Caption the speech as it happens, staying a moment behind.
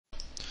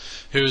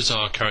Here's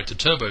our character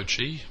Turbo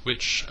G,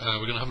 which we're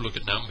going to have a look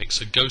at now,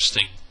 Mixer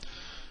Ghosting.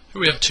 Here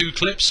we have two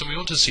clips and we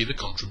want to see the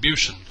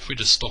contribution. If we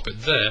just stop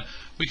it there,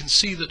 we can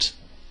see that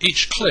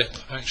each clip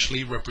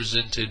actually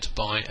represented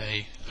by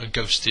a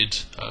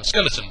ghosted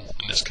skeleton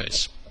in this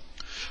case.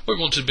 What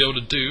we want to be able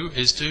to do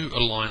is to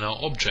align our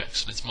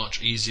objects, and it's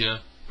much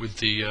easier with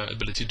the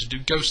ability to do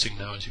ghosting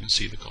now, as you can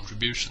see the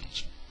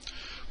contributions.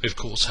 We of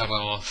course have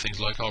our things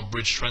like our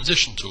bridge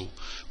transition tool,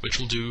 which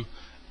will do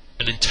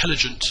an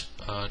intelligent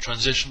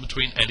transition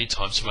between any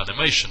types of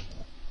animation.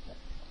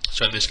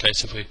 So in this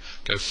case, if we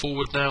go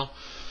forward now,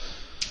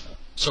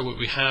 so what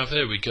we have,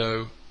 there we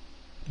go,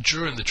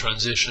 during the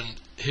transition,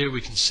 here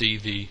we can see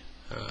the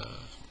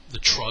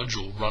trudge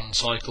or run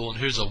cycle, and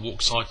here's our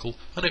walk cycle,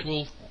 and it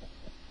will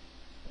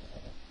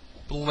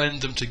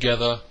blend them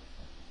together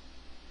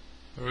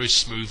very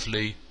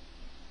smoothly,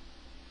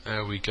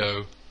 there we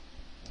go,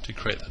 to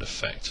create that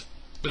effect.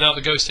 Without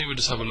the ghosting, we'll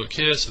just have a look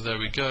here, so there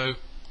we go.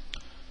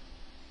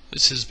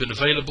 This has been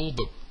available,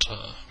 but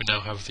we now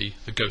have the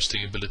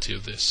ghosting ability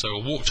of this. So a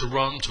walk to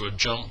run, to a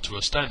jump, to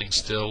a standing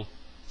still,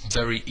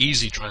 very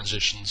easy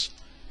transitions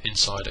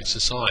inside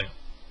XSI.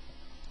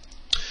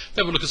 Let's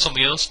have a look at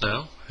something else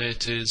now.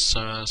 It is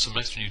some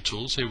extra new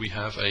tools. Here we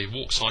have a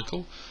walk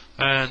cycle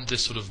and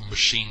this sort of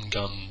machine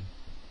gun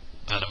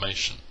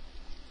animation.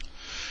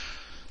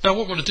 Now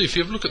what we want to do, if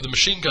you have a look at the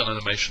machine gun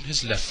animation,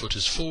 his left foot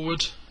is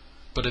forward,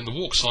 but in the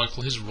walk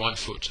cycle his right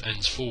foot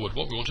ends forward.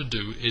 What we want to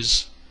do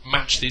is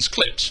match these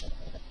clips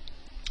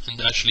and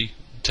actually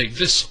take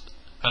this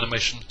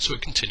animation so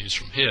it continues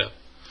from here.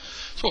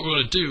 So what we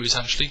want to do is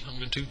actually, I'm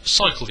going to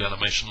cycle the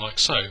animation like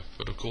so,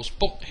 but of course,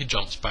 pop, he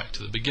jumps back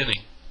to the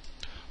beginning.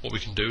 What we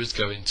can do is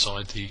go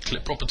inside the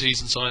clip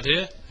properties inside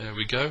here, there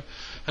we go,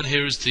 and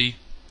here is the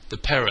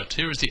parent,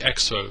 here is the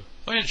XO.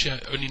 I actually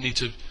only need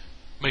to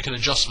make an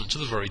adjustment to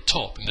the very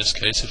top. In this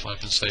case, if I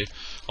can say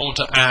I want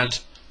to add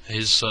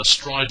his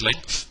stride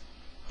length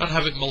and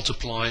have it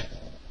multiply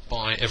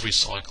by every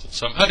cycle.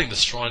 So I'm adding the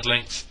stride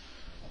length,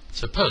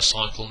 so per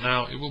cycle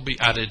now it will be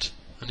added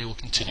and he will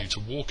continue to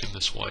walk in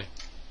this way.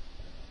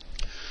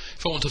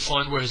 If I want to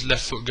find where his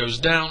left foot goes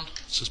down,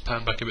 let's just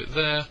pan back a bit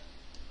there,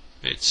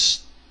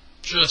 it's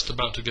just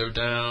about to go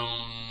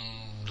down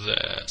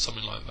there,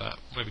 something like that.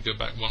 Maybe go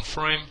back one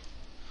frame,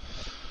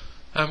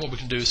 and what we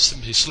can do is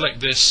simply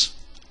select this,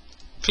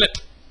 clip,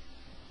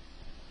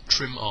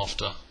 trim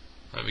after,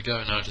 there we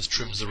go, now it just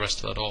trims the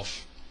rest of that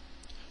off.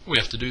 What we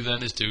have to do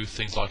then is do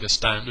things like a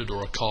standard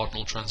or a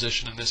cardinal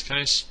transition in this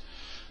case.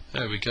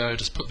 There we go,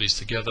 just put these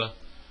together,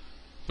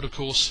 but of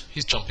course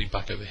he's jumping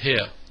back over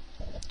here.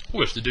 What we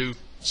have to do,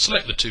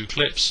 select the two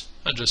clips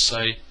and just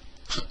say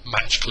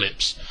match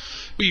clips.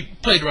 We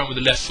played around with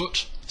the left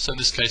foot, so in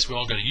this case we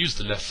are going to use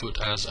the left foot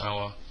as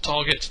our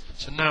target.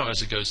 So now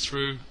as it goes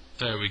through,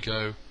 there we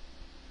go,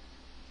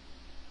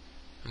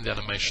 in the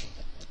animation.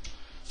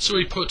 So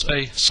we put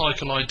a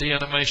cycle ID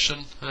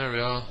animation, there we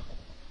are.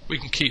 We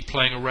can keep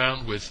playing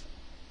around with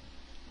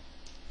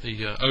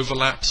the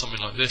overlap, something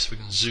like this. We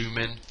can zoom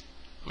in.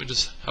 We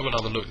just have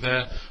another look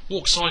there.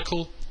 Walk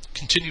cycle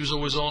continues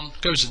always on,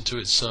 goes into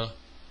its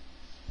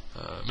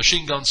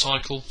machine gun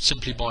cycle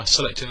simply by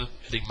selecting and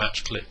hitting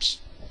match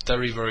clips.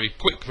 Very, very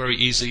quick, very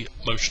easy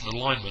motion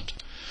alignment.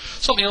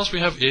 Something else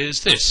we have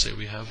is this. Here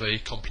we have a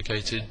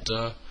complicated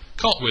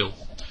cartwheel.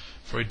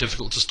 Very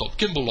difficult to stop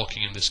gimbal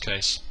locking in this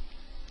case.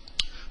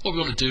 What we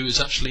want to do is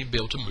actually be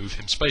able to move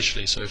him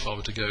spatially. So if I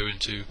were to go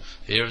into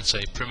here and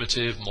say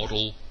primitive,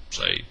 model,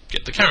 say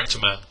get the character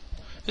man.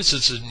 This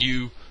is a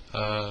new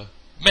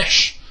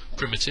mesh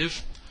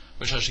primitive,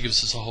 which actually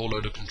gives us a whole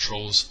load of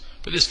controls.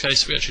 But in this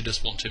case we actually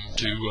just want him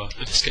to,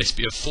 in this case,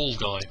 be a fall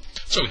guy.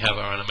 So we have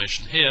our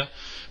animation here.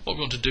 What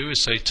we want to do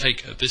is say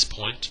take at this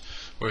point,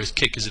 where his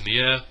kick is in the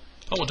air,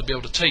 I want to be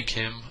able to take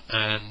him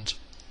and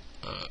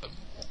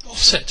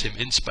offset him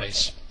in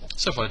space.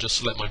 So if I just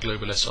select my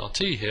global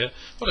SRT here,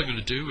 what I'm going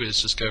to do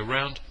is just go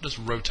around, just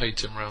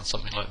rotate him around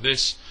something like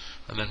this,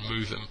 and then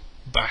move him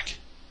back.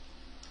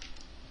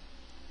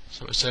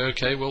 So I say,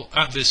 okay, well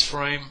at this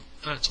frame,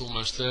 that's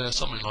almost there,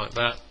 something like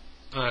that.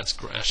 That's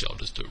great. Actually, I'll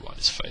just do it right in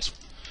his face.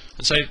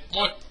 And say,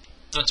 right,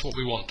 that's what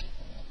we want.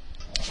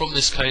 From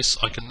this case,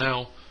 I can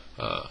now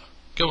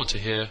go into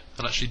here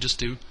and actually just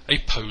do a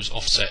pose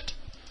offset.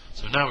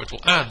 So now it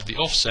will add the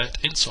offset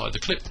inside the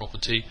clip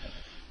property,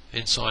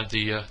 inside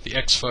the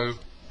exfo.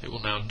 It will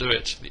now do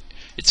it.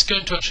 It's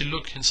going to actually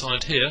look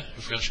inside here.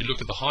 If we actually look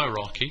at the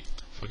hierarchy,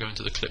 if I go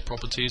into the clip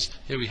properties,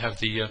 here we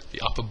have the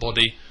upper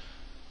body.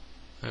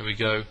 There we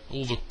go,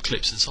 all the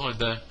clips inside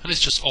there, and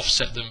it's just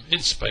offset them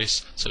in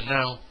space. So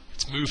now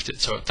it's moved it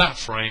so at that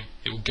frame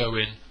it will go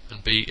in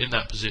and be in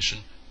that position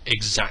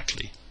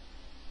exactly.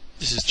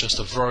 This is just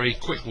a very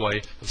quick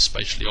way of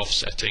spatially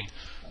offsetting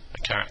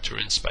a character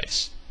in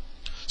space.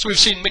 So we've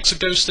seen mixer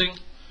ghosting,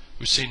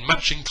 we've seen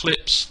matching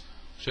clips,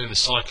 showing the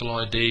cycle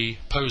ID,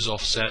 pose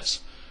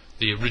offsets,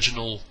 the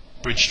original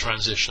bridge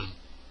transition.